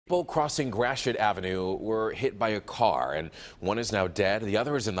People crossing Gratiot Avenue were hit by a car, and one is now dead. The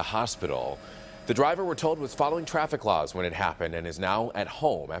other is in the hospital. The driver, we're told, was following traffic laws when it happened and is now at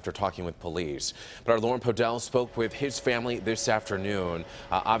home after talking with police. But our Lauren Podell spoke with his family this afternoon.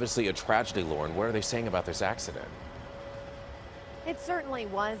 Obviously a tragedy, Lauren. What are they saying about this accident? It certainly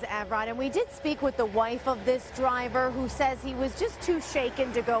was, Avrod, and we did speak with the wife of this driver who says he was just too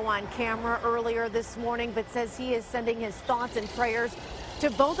shaken to go on camera earlier this morning, but says he is sending his thoughts and prayers to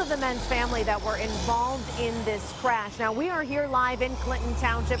both of the men's family that were involved in this crash. Now, we are here live in Clinton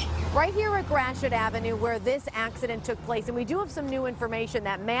Township, right here at Gratiot Avenue, where this accident took place. And we do have some new information.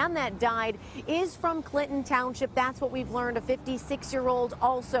 That man that died is from Clinton Township. That's what we've learned, a 56-year-old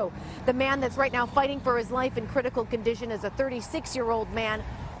also. The man that's right now fighting for his life in critical condition is a 36-year-old man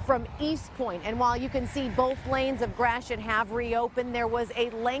from East Point. And while you can see both lanes of Gratiot have reopened, there was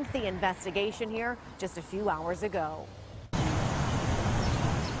a lengthy investigation here just a few hours ago.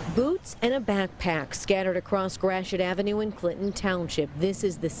 Boots and a backpack scattered across Gratiot Avenue in Clinton Township. This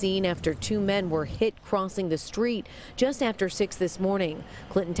is the scene after two men were hit crossing the street just after 6 this morning.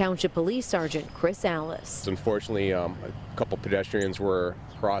 Clinton Township Police Sergeant Chris Alice. Unfortunately, a couple pedestrians were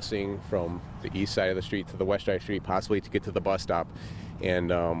crossing from the east side of the street to the west side of the street, possibly to get to the bus stop, and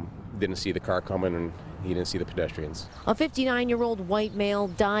didn't see the car coming, and he didn't see the pedestrians. A 59-year-old white male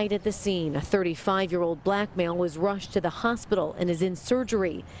died at the scene. A 35-year-old black male was rushed to the hospital and is in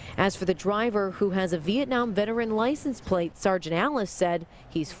surgery. As for the driver, who has a Vietnam veteran license plate, Sergeant Alice said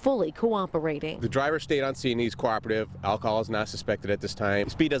he's fully cooperating. The driver stayed on scene. He's cooperative. Alcohol is not suspected at this time.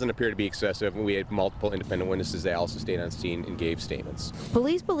 Speed doesn't appear to be excessive, and we had multiple independent witnesses that also stayed on scene and gave statements.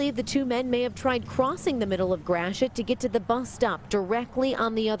 Police believe the two men may have tried crossing the middle of Gratiot to get to the bus stop directly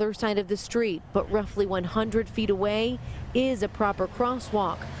on the other side of the street, but roughly 100 feet away is a proper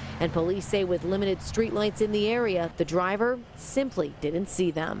crosswalk. And police say with limited streetlights in the area, the driver simply didn't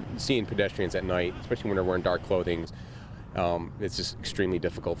see them. Seeing pedestrians at night, especially when they're wearing dark clothing, it's just extremely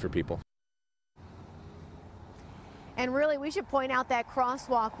difficult for people. And really, we should point out that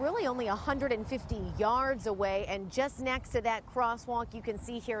crosswalk really only 150 yards away, and just next to that crosswalk you can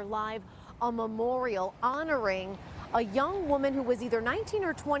see here live a memorial honoring a young woman who was either 19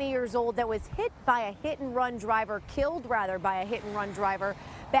 or 20 years old that was hit by a hit-and-run driver, killed rather by a hit-and-run driver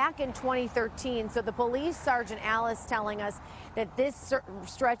back in 2013. So the police sergeant Alice telling us that this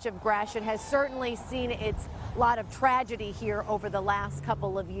stretch of Gratiot has certainly seen its lot of tragedy here over the last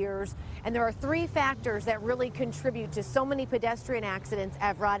couple of years. And there are three factors that really contribute to so many pedestrian accidents,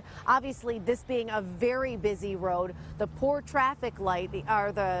 Evrod. Obviously, this being a very busy road, the poor traffic light,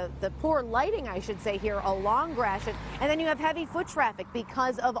 or the poor lighting, I should say, here along Gratiot, and then you have heavy foot traffic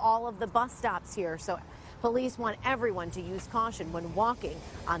because of all of the bus stops here. So police want everyone to use caution when walking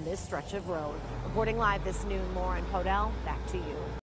on this stretch of road. Reporting live this noon, Lauren Podell, back to you.